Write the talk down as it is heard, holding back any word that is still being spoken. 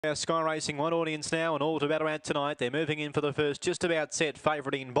Our Sky Racing One audience now and all to Ballarat tonight. They're moving in for the first, just about set.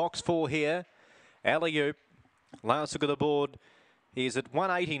 Favourite in box 4 here. Alley-oop. Last look at the board. He's at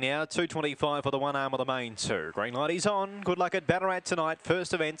 180 now, 225 for the one arm of the main two. Green light is on. Good luck at Ballarat tonight.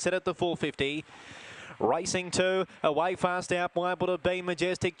 First event set at the 450. Racing 2, away fast out wide would have been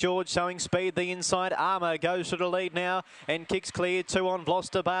Majestic George, showing speed the inside. Armour goes to the lead now and kicks clear. 2 on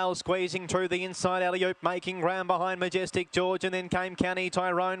Vloster Bale, squeezing through the inside. Alley-oop making ground behind Majestic George, and then came County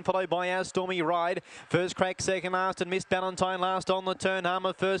Tyrone, followed by Our Stormy Ride. First crack, second last, and missed Valentine last on the turn.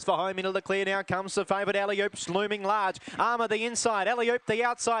 Armour first for home into the clear. Now comes the favourite Alley-oop, looming large. Armour the inside, Alley-oop the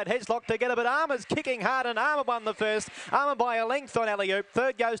outside. Heads locked together, but Armour's kicking hard, and Armour won the first. Armour by a length on Alley-oop.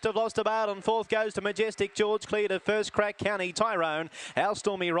 Third goes to Vloster Bale, and fourth goes to Majestic George. Cleared at first crack, County Tyrone. Our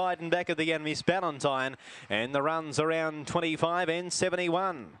Stormy Ride and back at the end, Miss Valentine. And the runs around 25 and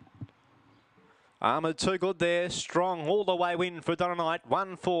 71. Armour too good there. Strong all the way win for Donnernight.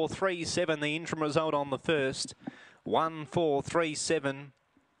 1-4-3-7 the interim result on the first. 1-4-3-7.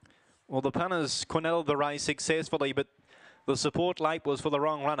 Well, the punters quinelled the race successfully, but the support late was for the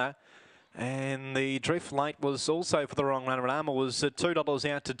wrong runner. And the drift late was also for the wrong runner. And Armour was at $2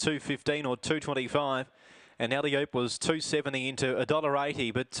 out to $2.15 or $2.25. And Alley-oop was $2.70 into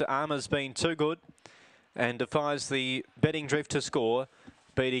 $1.80. But Armour's been too good and defies the betting drift to score,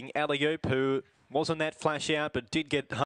 beating Alley-oop, who wasn't that flash out but did get